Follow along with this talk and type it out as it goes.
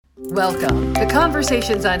Welcome to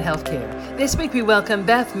Conversations on Healthcare. This week we welcome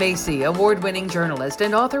Beth Macy, award-winning journalist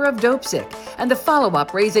and author of Dopesick, and the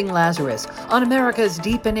follow-up Raising Lazarus on America's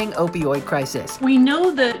deepening opioid crisis. We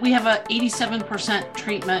know that we have an 87%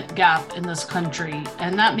 treatment gap in this country,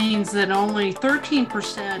 and that means that only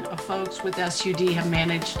 13% of folks with SUD have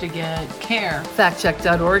managed to get care.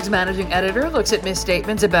 FactCheck.org's managing editor looks at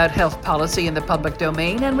misstatements about health policy in the public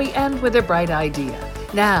domain, and we end with a bright idea.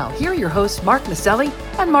 Now, here are your hosts, Mark Masselli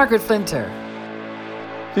and Margaret Flinter.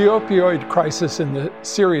 The opioid crisis and the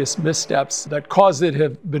serious missteps that caused it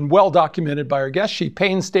have been well documented by our guest. She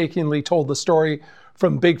painstakingly told the story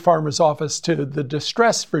from Big Pharma's office to the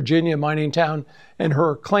distressed Virginia mining town, and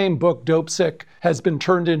her acclaimed book, Dopesick, has been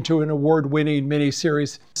turned into an award-winning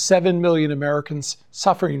miniseries. 7 million Americans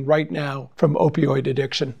suffering right now from opioid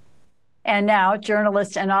addiction. And now,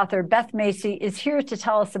 journalist and author Beth Macy is here to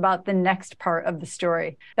tell us about the next part of the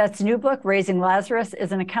story. Beth's new book, Raising Lazarus,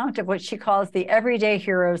 is an account of what she calls the everyday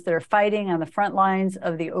heroes that are fighting on the front lines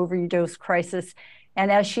of the overdose crisis.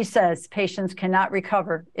 And as she says, patients cannot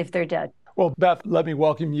recover if they're dead. Well, Beth, let me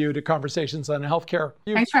welcome you to Conversations on Healthcare.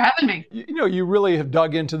 Thanks for having me. You really have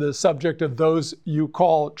dug into the subject of those you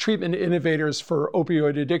call treatment innovators for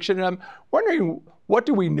opioid addiction. And I'm wondering, what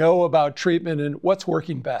do we know about treatment and what's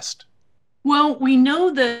working best? Well, we know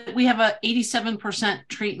that we have an 87%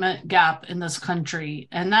 treatment gap in this country,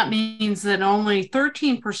 and that means that only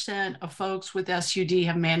 13% of folks with SUD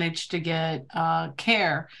have managed to get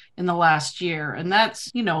care in the last year. And that's,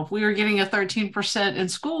 if we were getting a 13% in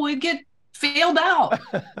school, we'd get failed out.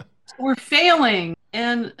 We're failing.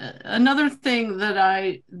 And another thing that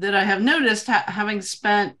I have noticed, having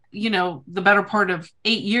spent, the better part of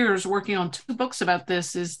 8 years working on 2 books about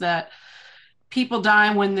this, is that people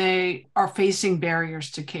die when they are facing barriers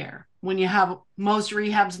to care. When you have most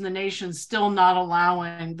rehabs in the nation still not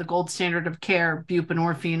allowing the gold standard of care,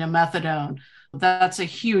 buprenorphine and methadone, that's a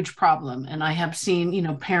huge problem. And I have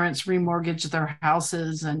seen, parents remortgage their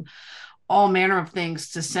houses and all manner of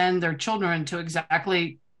things to send their children to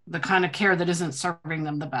exactly the kind of care that isn't serving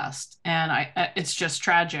them the best. And it's just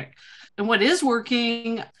tragic. And what is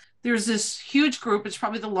working, there's this huge group, it's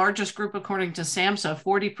probably the largest group according to SAMHSA,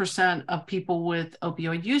 40% of people with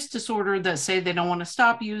opioid use disorder that say they don't want to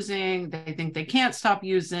stop using, they think they can't stop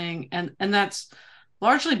using, and that's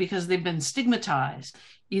largely because they've been stigmatized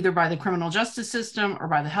either by the criminal justice system or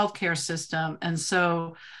by the healthcare system. And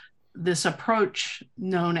so this approach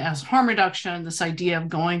known as harm reduction, this idea of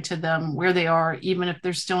going to them where they are, even if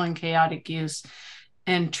they're still in chaotic use,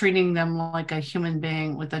 and treating them like a human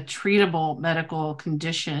being with a treatable medical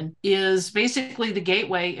condition, is basically the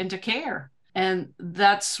gateway into care. And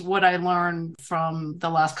that's what I learned from the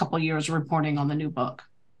last couple of years reporting on the new book.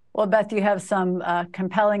 Well, Beth, you have some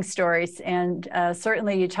compelling stories, and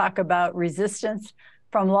certainly you talk about resistance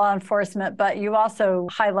from law enforcement, but you also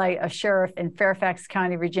highlight a sheriff in Fairfax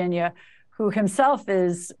County, Virginia, who himself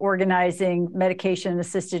is organizing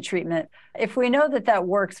medication-assisted treatment. If we know that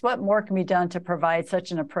works, what more can be done to provide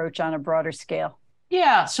such an approach on a broader scale?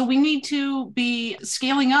 Yeah, so we need to be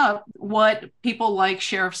scaling up what people like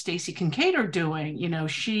Sheriff Stacey Kincaid are doing.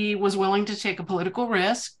 She was willing to take a political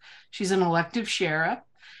risk. She's an elective sheriff.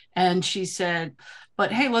 And she said,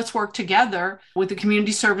 but hey, let's work together with the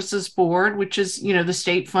Community Services Board, which is, the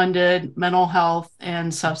state-funded mental health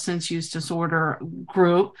and substance use disorder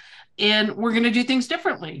group. And we're going to do things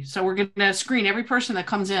differently. So we're going to screen every person that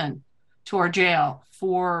comes in to our jail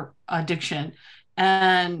for addiction.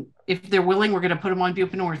 And if they're willing, we're going to put them on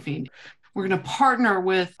buprenorphine. We're going to partner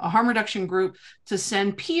with a harm reduction group to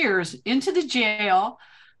send peers into the jail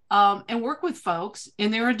and work with folks in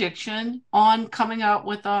their addiction on coming out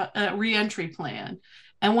with a reentry plan.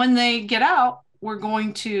 And when they get out, we're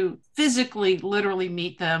going to physically, literally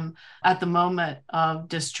meet them at the moment of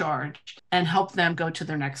discharge and help them go to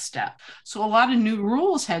their next step. So a lot of new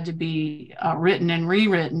rules had to be written and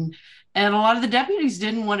rewritten. And a lot of the deputies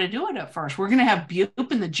didn't want to do it at first. We're going to have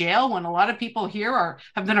bupe in the jail when a lot of people here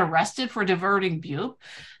have been arrested for diverting bupe.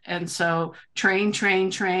 And so train,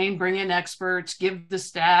 bring in experts, give the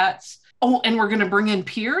stats. Oh, and we're going to bring in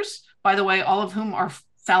peers, by the way, all of whom are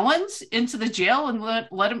felons, into the jail and let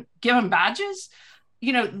them, give them badges.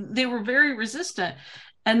 They were very resistant.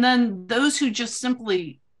 And then those who just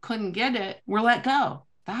simply couldn't get it were let go.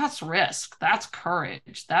 That's risk. That's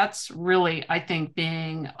courage. That's really, I think,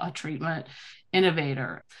 being a treatment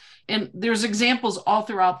innovator. And there's examples all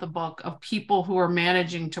throughout the book of people who are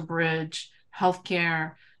managing to bridge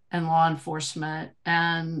healthcare and law enforcement.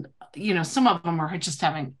 And, some of them are just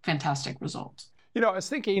having fantastic results. I was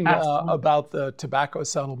thinking about the tobacco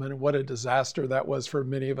settlement and what a disaster that was for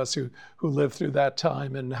many of us who lived through that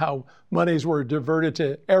time, and how monies were diverted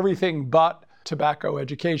to everything but tobacco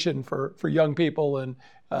education for young people and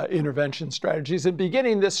intervention strategies. And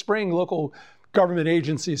beginning this spring, local government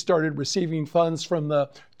agencies started receiving funds from the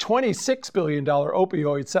 $26 billion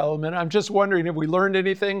opioid settlement. I'm just wondering if we learned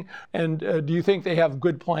anything, and do you think they have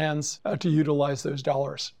good plans to utilize those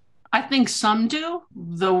dollars? I think some do.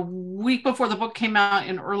 The week before the book came out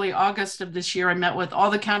in early August of this year, I met with all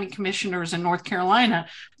the county commissioners in North Carolina.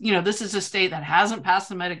 This is a state that hasn't passed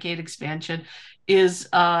the Medicaid expansion, is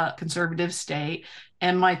a conservative state.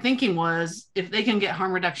 And my thinking was, if they can get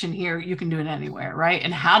harm reduction here, you can do it anywhere, right?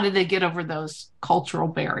 And how did they get over those cultural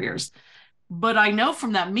barriers? But I know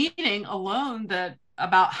from that meeting alone that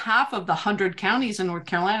about half of the 100 counties in North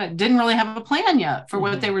Carolina didn't really have a plan yet for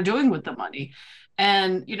what they were doing with the money.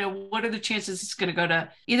 And, what are the chances it's going to go to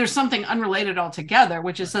either something unrelated altogether,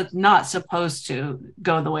 which is not supposed to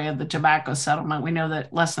go the way of the tobacco settlement. We know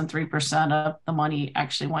that less than 3% of the money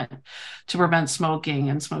actually went to prevent smoking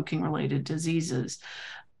and smoking-related diseases.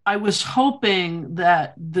 I was hoping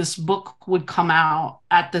that this book would come out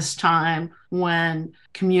at this time when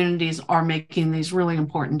communities are making these really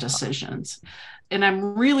important decisions. And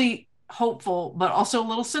I'm really hopeful, but also a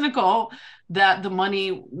little cynical, that the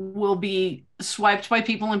money will be swiped by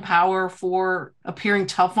people in power for appearing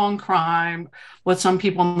tough on crime, what some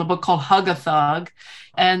people in the book call hug a thug,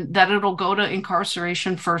 and that it'll go to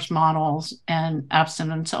incarceration first models and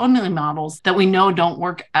abstinence only models that we know don't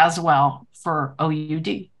work as well for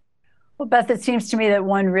OUD. Well, Beth, it seems to me that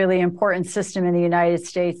one really important system in the United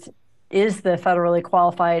States is the federally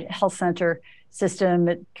qualified health center system.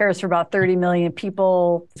 It cares for about 30 million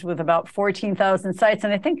people with about 14,000 sites.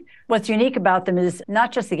 And I think what's unique about them is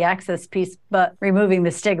not just the access piece, but removing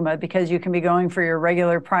the stigma, because you can be going for your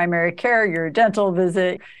regular primary care, your dental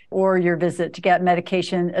visit, or your visit to get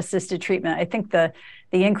medication-assisted treatment. I think the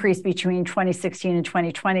increase between 2016 and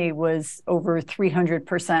 2020 was over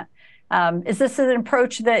 300%. Is this an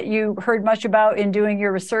approach that you heard much about in doing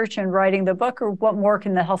your research and writing the book, or what more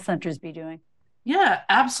can the health centers be doing? Yeah,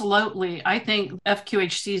 absolutely. I think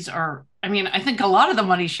FQHCs I think a lot of the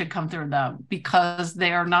money should come through them because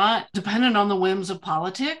they are not dependent on the whims of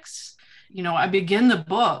politics. I begin the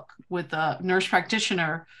book with a nurse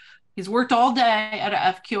practitioner. He's worked all day at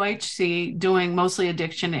a FQHC doing mostly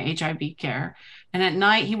addiction and HIV care. And at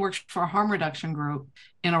night, he works for a harm reduction group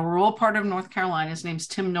in a rural part of North Carolina. His name's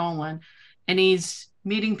Tim Nolan, and he's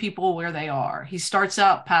meeting people where they are. He starts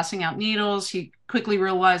out passing out needles. He quickly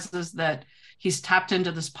realizes that he's tapped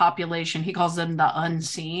into this population. He calls them the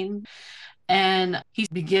unseen. And he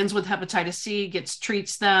begins with hepatitis C,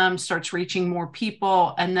 treats them, starts reaching more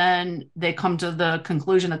people. And then they come to the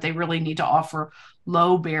conclusion that they really need to offer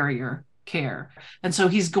low barrier care. And so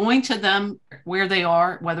he's going to them where they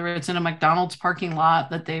are, whether it's in a McDonald's parking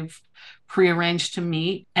lot that they've prearranged to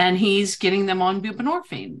meet, and he's getting them on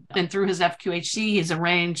buprenorphine. And through his FQHC, he's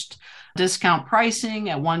arranged discount pricing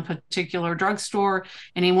at one particular drugstore,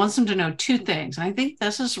 and he wants them to know two things. And I think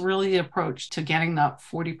this is really the approach to getting that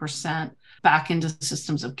 40% back into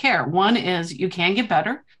systems of care. One is you can get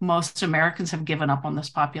better. Most Americans have given up on this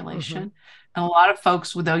population. And a lot of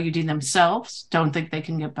folks with OUD themselves don't think they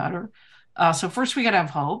can get better. So first, we got to have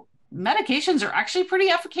hope. Medications are actually pretty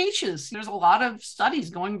efficacious. There's a lot of studies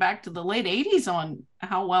going back to the late 80s on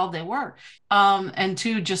how well they work. And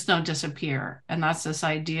two, just don't disappear. And that's this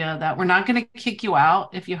idea that we're not going to kick you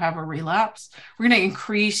out if you have a relapse. We're going to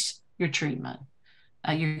increase your treatment,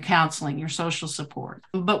 your counseling, your social support.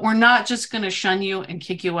 But we're not just going to shun you and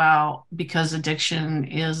kick you out because addiction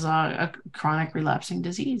is a chronic relapsing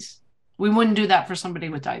disease. We wouldn't do that for somebody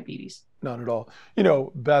with diabetes. Not at all.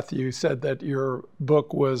 Beth, you said that your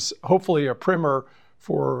book was hopefully a primer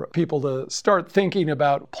for people to start thinking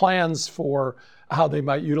about plans for how they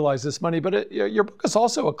might utilize this money. But your book is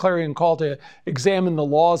also a clarion call to examine the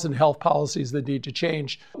laws and health policies that need to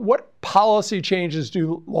change. What policy changes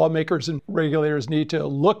do lawmakers and regulators need to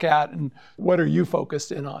look at, and what are you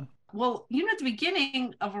focused in on? Well, at the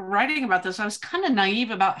beginning of writing about this, I was kind of naive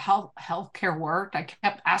about how healthcare worked. I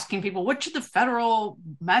kept asking people, what should the federal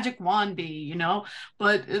magic wand be,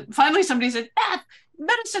 But finally somebody said,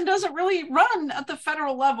 medicine doesn't really run at the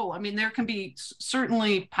federal level. I mean, there can be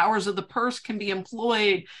certainly powers of the purse can be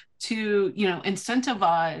employed to,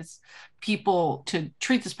 incentivize people to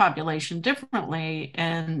treat this population differently.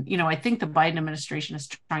 And, I think the Biden administration is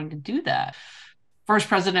trying to do that. First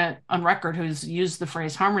president on record who's used the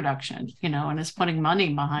phrase harm reduction, and is putting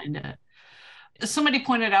money behind it. Somebody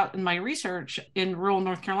pointed out in my research in rural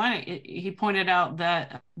North Carolina, he pointed out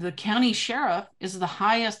that the county sheriff is the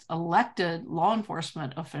highest elected law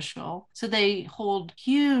enforcement official. So they hold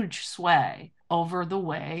huge sway over the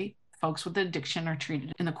way folks with addiction are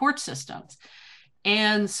treated in the court systems.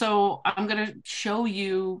 And so I'm going to show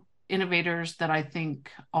you innovators that I think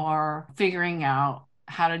are figuring out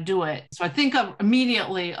how to do it. So I think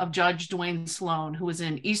immediately of Judge Dwayne Sloan, who was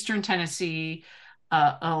in Eastern Tennessee,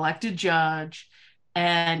 an elected judge,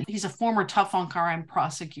 and he's a former tough on crime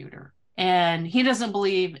prosecutor. And he doesn't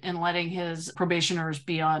believe in letting his probationers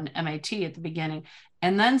be on MAT at the beginning.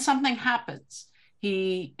 And then something happens.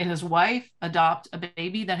 He and his wife adopt a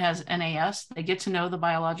baby that has NAS. They get to know the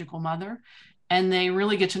biological mother, and they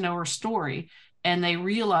really get to know her story. And they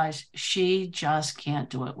realize she just can't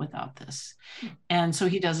do it without this. And so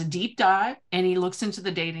he does a deep dive and he looks into the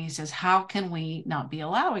data and he says, how can we not be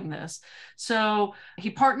allowing this? So he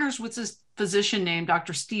partners with this physician named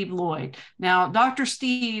Dr. Steve Lloyd. Now, Dr.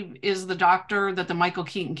 Steve is the doctor that the Michael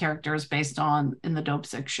Keaton character is based on in the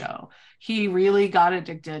Dopesick show. He really got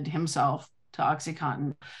addicted himself to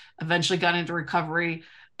OxyContin, eventually got into recovery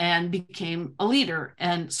and became a leader.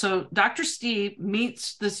 And so Dr. Steve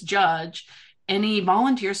meets this judge and he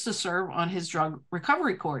volunteers to serve on his drug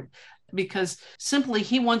recovery court because simply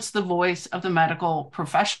he wants the voice of the medical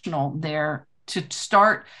professional there to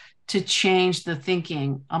start to change the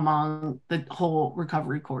thinking among the whole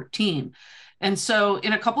recovery court team. And so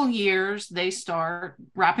in a couple of years, they start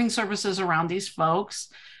wrapping services around these folks,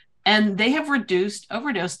 and they have reduced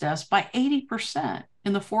overdose deaths by 80%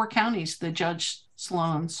 in the 4 counties that Judge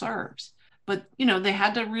Sloan serves. But, they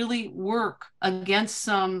had to really work against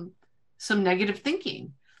some negative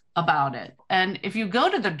thinking about it. And if you go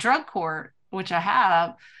to the drug court, which I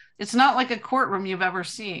have, it's not like a courtroom you've ever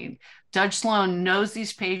seen. Judge Sloan knows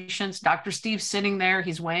these patients. Dr. Steve's sitting there.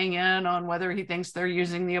 He's weighing in on whether he thinks they're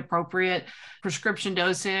using the appropriate prescription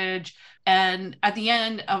dosage. And at the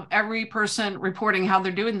end of every person reporting how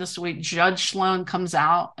they're doing this week, Judge Sloan comes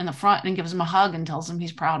out in the front and gives them a hug and tells them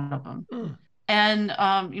he's proud of them. And,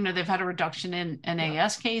 they've had a reduction in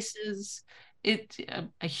NAS cases. It's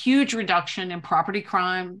a huge reduction in property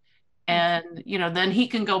crime. And, then he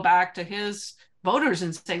can go back to his voters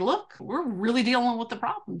and say, look, we're really dealing with the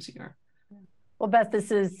problems here. Well, Beth, this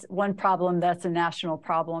is one problem that's a national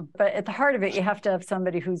problem. But at the heart of it, you have to have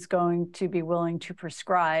somebody who's going to be willing to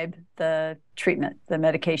prescribe the treatment, the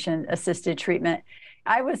medication-assisted treatment.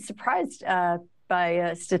 I was surprised by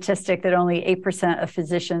a statistic that only 8% of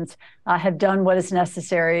physicians have done what is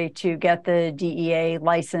necessary to get the DEA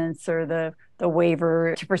license or the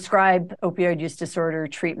waiver to prescribe opioid use disorder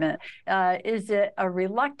treatment. Is it a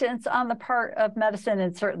reluctance on the part of medicine?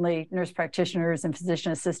 And certainly nurse practitioners and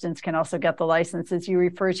physician assistants can also get the license, as you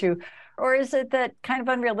refer to. Or is it that kind of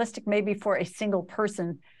unrealistic maybe for a single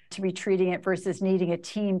person to be treating it versus needing a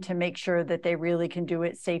team to make sure that they really can do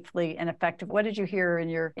it safely and effectively? What did you hear in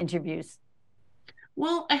your interviews?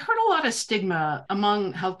 Well, I heard a lot of stigma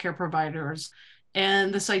among healthcare providers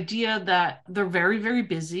and this idea that they're very, very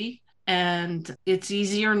busy and it's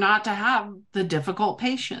easier not to have the difficult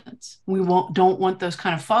patients. We don't want those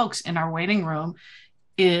kind of folks in our waiting room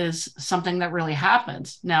is something that really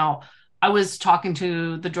happens. Now, I was talking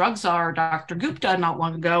to the drug czar, Dr. Gupta, not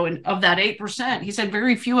long ago, and of that 8%, he said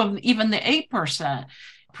very few of even the 8%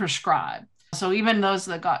 prescribe. So even those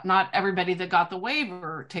that not everybody that got the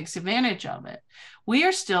waiver takes advantage of it. We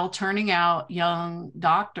are still turning out young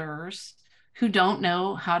doctors who don't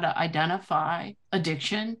know how to identify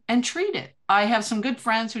addiction and treat it. I have some good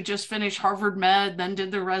friends who just finished Harvard Med, then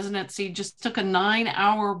did their residency, just took a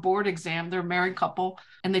 9-hour board exam. They're a married couple,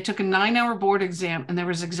 and they took a 9-hour board exam, and there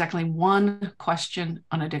was exactly one question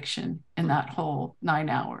on addiction in that whole 9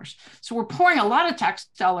 hours. So we're pouring a lot of tax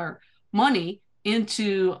dollar money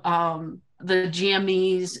into the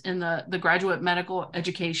GMEs and the graduate medical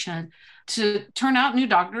education to turn out new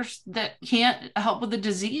doctors that can't help with the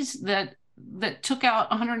disease that took out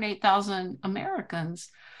 108,000 Americans.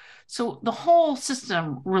 So the whole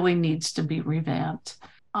system really needs to be revamped.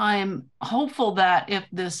 I'm hopeful that if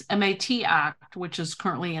this MAT Act, which is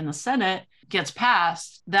currently in the Senate, gets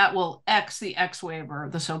passed, that will the X waiver,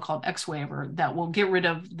 the so-called X waiver, that will get rid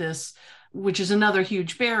of this, which is another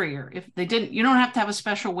huge barrier. If they didn't, you don't have to have a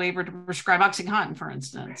special waiver to prescribe OxyContin, for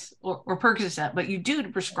instance, or Percocet, but you do to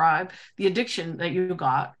prescribe the addiction that you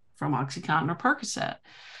got from OxyContin or Percocet.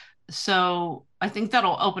 So I think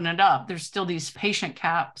that'll open it up. There's still these patient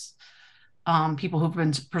caps. People who've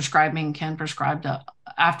been prescribing can prescribe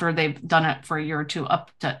after they've done it for a year or two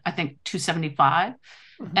up to, I think, 275.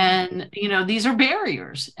 And, these are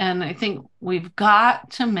barriers. And I think we've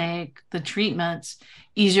got to make the treatments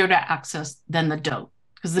easier to access than the dope,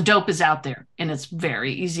 because the dope is out there and it's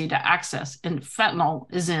very easy to access. And fentanyl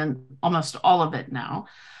is in almost all of it now.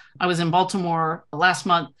 I was in Baltimore last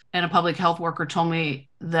month and a public health worker told me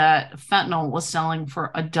that fentanyl was selling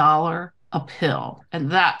for $1 a pill.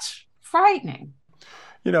 And that's frightening.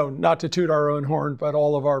 Not to toot our own horn, but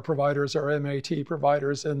all of our providers are MAT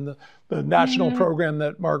providers, and the national program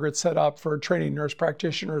that Margaret set up for training nurse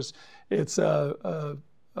practitioners, it's a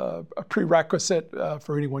prerequisite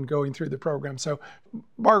for anyone going through the program. So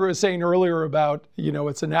Margaret was saying earlier about,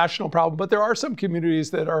 it's a national problem, but there are some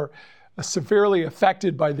communities that are severely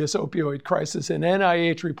affected by this opioid crisis. And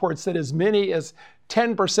NIH reports that as many as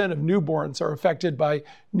 10% of newborns are affected by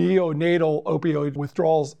neonatal opioid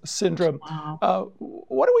withdrawal syndrome. Wow.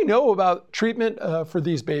 What do we know about treatment for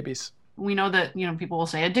these babies? We know that, people will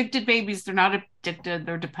say addicted babies, they're not addicted,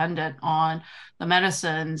 they're dependent on the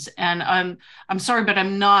medicines. And I'm sorry, but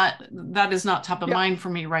that is not top of mind for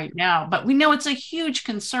me right now. But we know it's a huge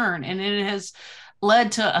concern, and it has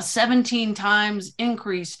led to a 17 times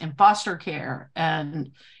increase in foster care.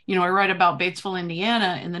 And, I write about Batesville,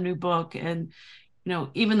 Indiana in the new book, and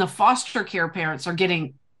even the foster care parents are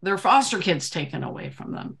getting their foster kids taken away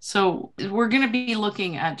from them. So we're going to be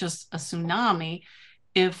looking at just a tsunami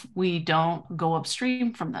if we don't go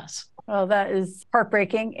upstream from this. Well, that is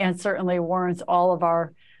heartbreaking and certainly warrants all of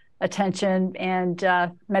our attention. And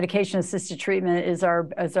medication-assisted treatment is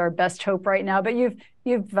our best hope right now. But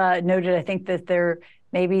you've noted, I think, that there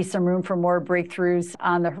may be some room for more breakthroughs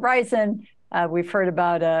on the horizon. We've heard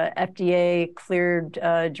about a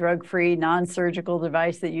FDA-cleared, drug-free, non-surgical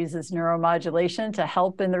device that uses neuromodulation to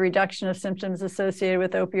help in the reduction of symptoms associated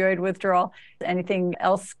with opioid withdrawal. Anything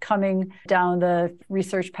else coming down the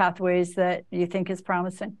research pathways that you think is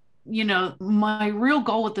promising? My real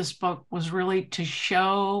goal with this book was really to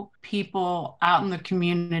show people out in the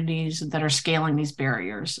communities that are scaling these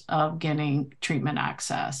barriers of getting treatment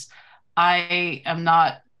access. I am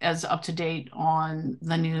not as up to date on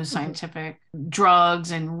the new scientific drugs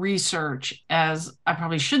and research as I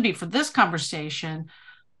probably should be for this conversation.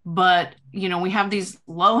 But, we have these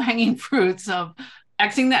low-hanging fruits of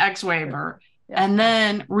Xing the X waiver and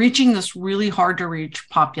then reaching this really hard to reach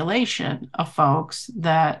population of folks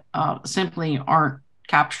that simply aren't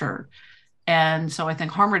captured. And so I think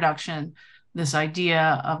harm reduction, this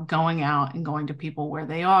idea of going out and going to people where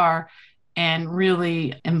they are and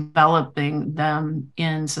really enveloping them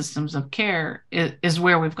in systems of care is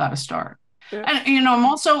where we've got to start. Yeah. And, I'm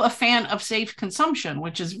also a fan of safe consumption,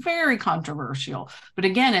 which is very controversial. But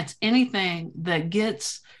again, it's anything that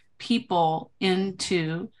gets people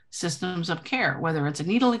into systems of care, whether it's a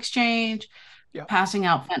needle exchange, passing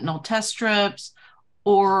out fentanyl test strips,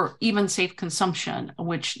 or even safe consumption,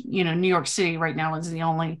 which, New York City right now is the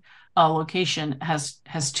only location has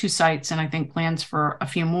 2 sites, and I think plans for a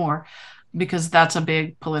few more, because that's a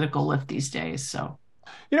big political lift these days. So,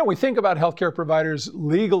 we think about healthcare providers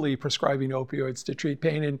legally prescribing opioids to treat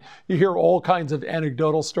pain, and you hear all kinds of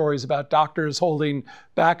anecdotal stories about doctors holding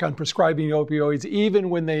back on prescribing opioids, even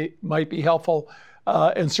when they might be helpful.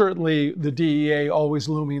 And certainly the DEA always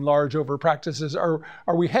looming large over practices. Are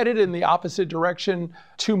we headed in the opposite direction?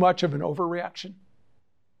 Too much of an overreaction?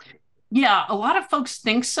 Yeah, a lot of folks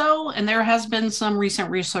think so. And there has been some recent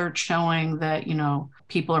research showing that,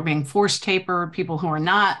 people are being force tapered, people who are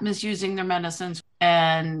not misusing their medicines.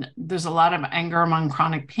 And there's a lot of anger among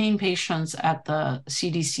chronic pain patients at the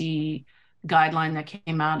CDC guideline that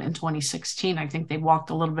came out in 2016. I think they walked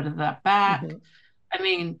a little bit of that back. Mm-hmm. I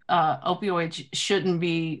mean, opioids shouldn't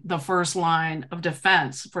be the first line of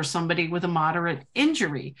defense for somebody with a moderate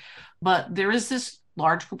injury. But there is this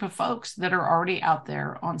large group of folks that are already out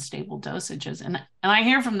there on stable dosages. And I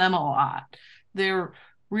hear from them a lot. They're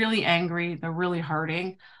really angry. They're really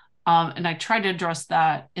hurting. And I tried to address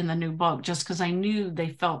that in the new book just because I knew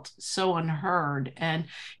they felt so unheard. And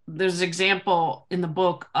there's an example in the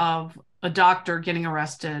book of a doctor getting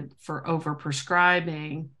arrested for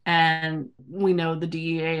overprescribing. And we know the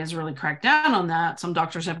DEA has really cracked down on that. Some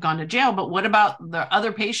doctors have gone to jail, but what about the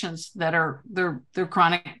other patients that are they're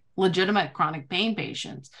legitimate chronic pain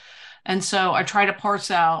patients? And so I try to parse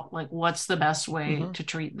out like what's the best way to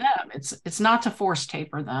treat them. It's not to force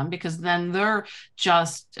taper them, because then they're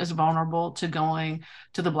just as vulnerable to going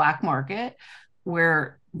to the black market,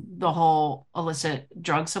 where the whole illicit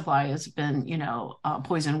drug supply has been,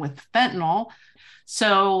 poisoned with fentanyl.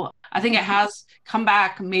 So I think it has come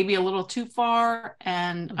back maybe a little too far,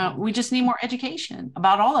 and we just need more education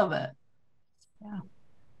about all of it. Yeah.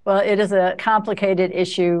 Well, it is a complicated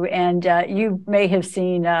issue, and you may have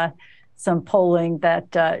seen some polling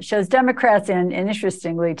that shows Democrats and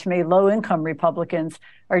interestingly to me, low-income Republicans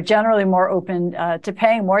are generally more open to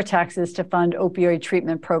paying more taxes to fund opioid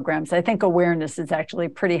treatment programs. I think awareness is actually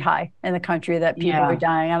pretty high in the country that people are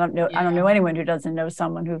dying. I don't know anyone who doesn't know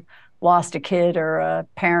someone who lost a kid or a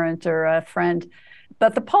parent or a friend.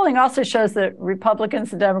 But the polling also shows that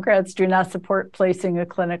Republicans and Democrats do not support placing a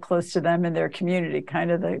clinic close to them in their community, kind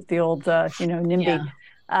of the old, NIMBY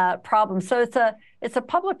problem. So it's a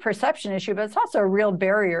public perception issue, but it's also a real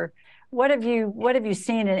barrier. What have you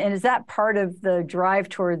seen, and is that part of the drive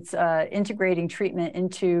towards integrating treatment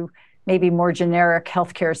into maybe more generic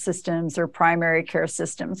healthcare systems or primary care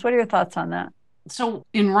systems? What are your thoughts on that? So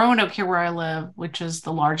in Roanoke, here where I live, which is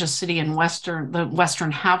the largest city in the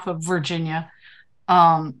western half of Virginia,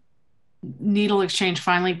 needle exchange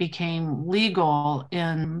finally became legal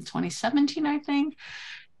in 2017, I think.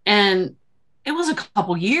 And it was a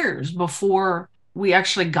couple years before we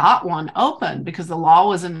actually got one open, because the law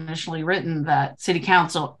was initially written that city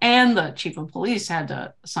council and the chief of police had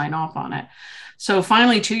to sign off on it. So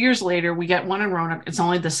finally, 2 years later, we get one in Roanoke. It's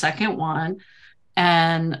only the second one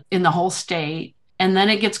and in the whole state. And then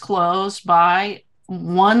it gets closed by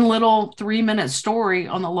one little 3-minute story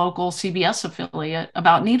on the local CBS affiliate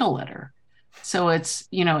about needle litter. So it's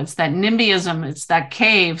that NIMBYism, it's that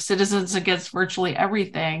cave, citizens against virtually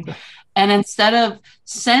everything. And instead of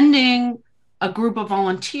sending a group of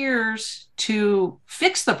volunteers to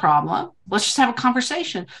fix the problem, let's just have a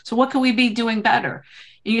conversation. So what could we be doing better?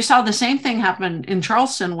 And you saw the same thing happen in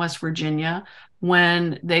Charleston, West Virginia,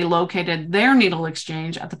 when they located their needle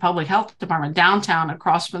exchange at the public health department downtown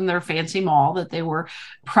across from their fancy mall that they were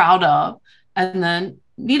proud of, and then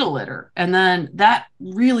needle litter. And then that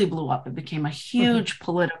really blew up. It became a huge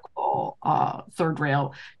political third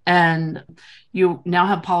rail. And you now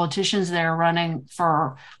have politicians there running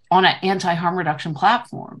on anti-harm reduction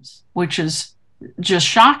platforms, which is just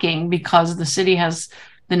shocking because the city has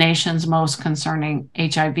the nation's most concerning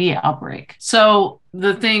HIV outbreak. So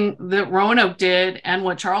the thing that Roanoke did and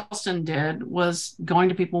what Charleston did was going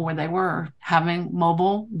to people where they were, having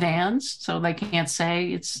mobile vans so they can't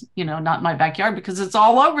say it's, not my backyard, because it's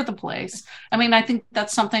all over the place. I mean, I think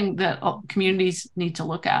that's something that communities need to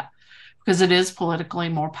look at, because it is politically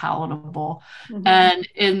more palatable. Mm-hmm. And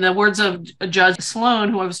in the words of Judge Sloan,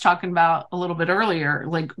 who I was talking about a little bit earlier,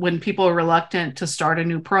 like when people are reluctant to start a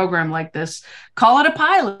new program like this, call it a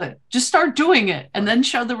pilot, just start doing it and then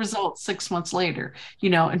show the results 6 months later,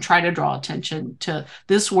 and try to draw attention to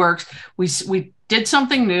this works. We did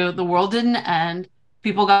something new. The world didn't end.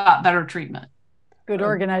 People got better treatment. Good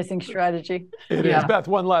organizing strategy. It is. Beth,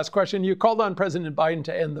 one last question. You called on President Biden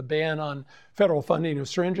to end the ban on federal funding of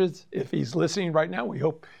syringes. If he's listening right now, we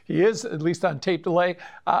hope he is, at least on tape delay.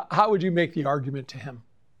 How would you make the argument to him?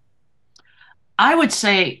 I would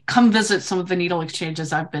say, come visit some of the needle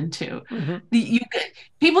exchanges I've been to. Mm-hmm.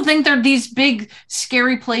 People think they're these big,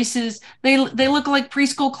 scary places. They look like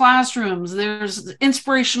preschool classrooms. There's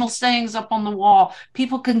inspirational sayings up on the wall.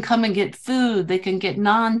 People can come and get food. They can get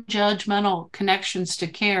non-judgmental connections to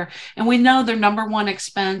care. And we know their number one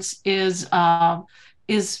expense is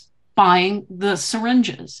buying the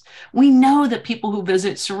syringes. We know that people who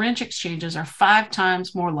visit syringe exchanges are 5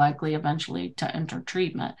 times more likely eventually to enter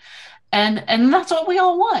treatment. And that's what we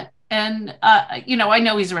all want. And, I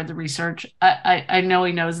know he's read the research. I know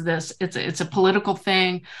he knows this. It's a political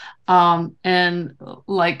thing. And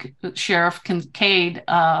like Sheriff Kincaid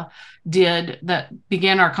did, that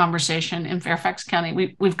began our conversation in Fairfax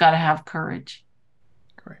County, we've got to have courage.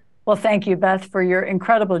 Great. Well, thank you, Beth, for your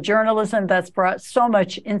incredible journalism that's brought so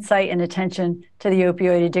much insight and attention to the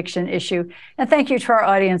opioid addiction issue. And thank you to our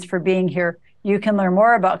audience for being here. You can learn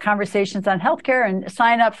more about Conversations on Healthcare and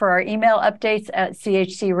sign up for our email updates at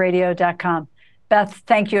chcradio.com. Beth,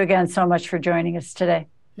 thank you again so much for joining us today.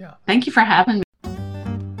 Yeah. Thank you for having me.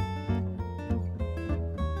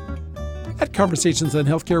 At Conversations on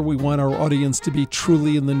Healthcare, we want our audience to be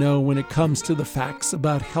truly in the know when it comes to the facts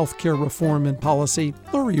about healthcare reform and policy.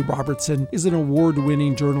 Lori Robertson is an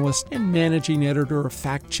award-winning journalist and managing editor of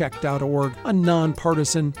factcheck.org, a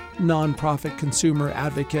nonpartisan, nonprofit consumer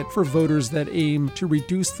advocate for voters that aim to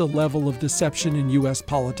reduce the level of deception in U.S.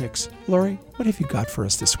 politics. Lori, what have you got for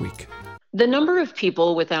us this week? The number of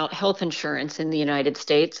people without health insurance in the United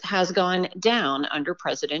States has gone down under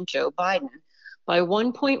President Joe Biden by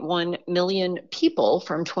 1.1 million people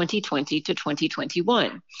from 2020 to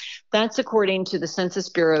 2021. That's according to the Census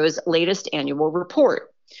Bureau's latest annual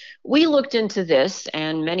report. We looked into this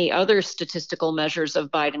and many other statistical measures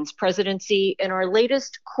of Biden's presidency in our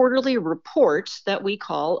latest quarterly report that we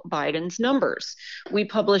call Biden's Numbers. We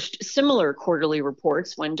published similar quarterly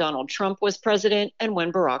reports when Donald Trump was president and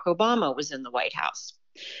when Barack Obama was in the White House.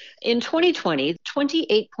 In 2020,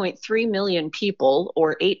 28.3 million people,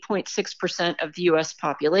 or 8.6% of the U.S.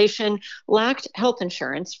 population, lacked health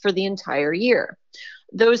insurance for the entire year.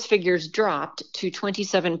 Those figures dropped to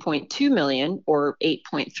 27.2 million, or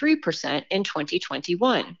 8.3%, in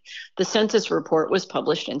 2021. The census report was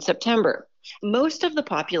published in September. Most of the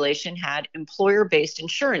population had employer-based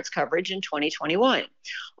insurance coverage in 2021.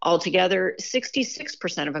 Altogether,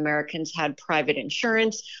 66% of Americans had private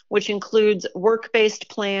insurance, which includes work-based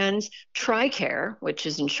plans, TRICARE, which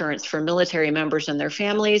is insurance for military members and their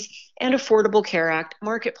families, and Affordable Care Act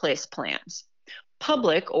marketplace plans.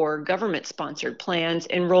 Public or government-sponsored plans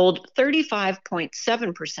enrolled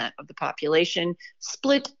 35.7% of the population,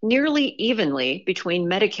 split nearly evenly between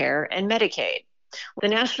Medicare and Medicaid. The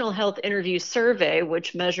National Health Interview Survey,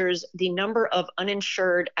 which measures the number of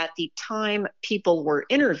uninsured at the time people were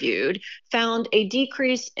interviewed, found a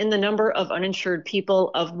decrease in the number of uninsured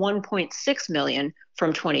people of 1.6 million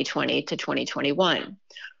from 2020 to 2021.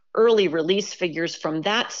 Early release figures from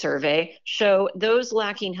that survey show those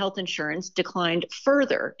lacking health insurance declined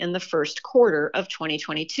further in the first quarter of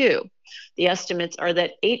 2022. The estimates are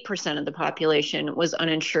that 8% of the population was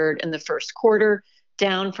uninsured in the first quarter,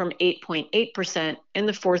 down from 8.8% in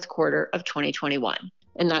the fourth quarter of 2021.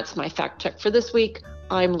 And that's my fact check for this week.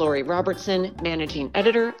 I'm Lori Robertson, managing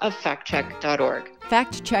editor of factcheck.org.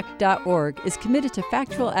 Factcheck.org is committed to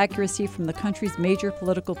factual accuracy from the country's major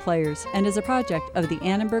political players and is a project of the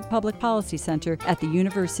Annenberg Public Policy Center at the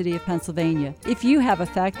University of Pennsylvania. If you have a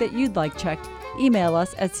fact that you'd like checked, email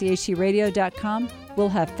us at chcradio.com. We'll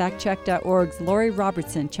have factcheck.org's Lori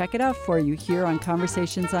Robertson check it out for you here on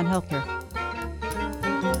Conversations on Healthcare.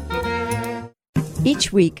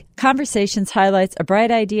 Each week, Conversations highlights a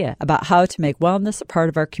bright idea about how to make wellness a part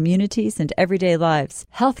of our communities and everyday lives.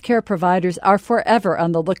 Healthcare providers are forever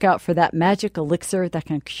on the lookout for that magic elixir that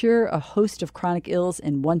can cure a host of chronic ills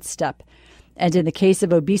in one step. And in the case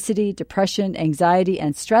of obesity, depression, anxiety,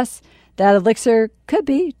 and stress, that elixir could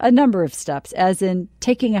be a number of steps, as in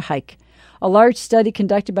taking a hike. A large study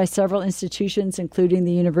conducted by several institutions, including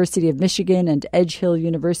the University of Michigan and Edge Hill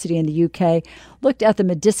University in the UK, looked at the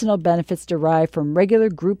medicinal benefits derived from regular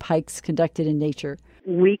group hikes conducted in nature.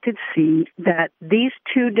 We could see that these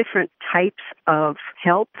two different types of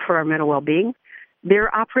help for our mental well-being,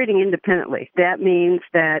 they're operating independently. That means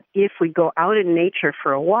that if we go out in nature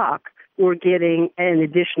for a walk, we're getting an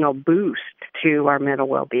additional boost to our mental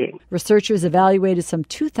well-being. Researchers evaluated some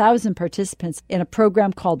 2,000 participants in a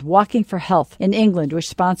program called Walking for Health in England, which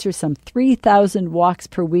sponsors some 3,000 walks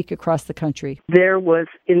per week across the country. There was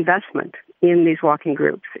investment in these walking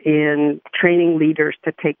groups, in training leaders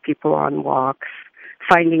to take people on walks,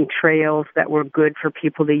 finding trails that were good for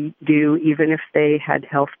people to do even if they had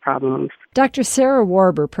health problems. Dr. Sarah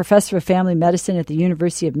Warber, professor of family medicine at the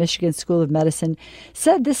University of Michigan School of Medicine,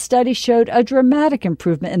 said this study showed a dramatic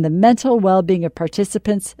improvement in the mental well-being of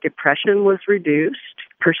participants. Depression was reduced,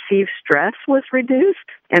 perceived stress was reduced,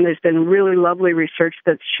 and there's been really lovely research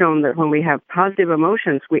that's shown that when we have positive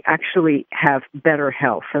emotions, we actually have better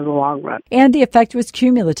health in the long run. And the effect was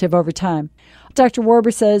cumulative over time. Dr.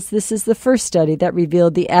 Warber says this is the first study that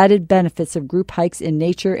revealed the added benefits of group hikes in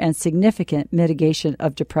nature and significant mitigation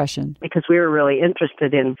of depression. Because we were really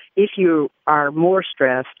interested in, if you are more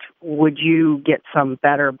stressed, would you get some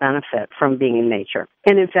better benefit from being in nature?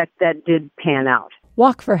 And in fact, that did pan out.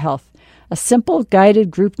 Walk for Health, a simple guided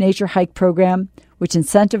group nature hike program which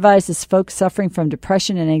incentivizes folks suffering from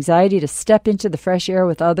depression and anxiety to step into the fresh air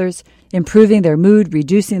with others, improving their mood,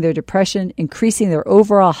 reducing their depression, increasing their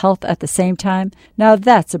overall health at the same time. Now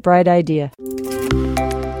that's a bright idea.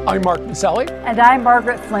 I'm Mark Masselli. And I'm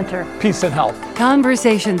Margaret Flinter. Peace and health.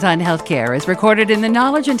 Conversations on Healthcare is recorded in the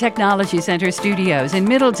Knowledge and Technology Center studios in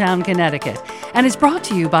Middletown, Connecticut, and is brought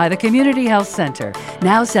to you by the Community Health Center,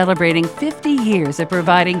 now celebrating 50 years of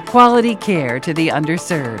providing quality care to the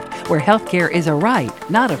underserved, where healthcare is a right,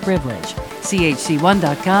 not a privilege.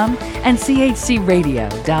 CHC1.com and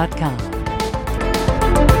CHCRadio.com.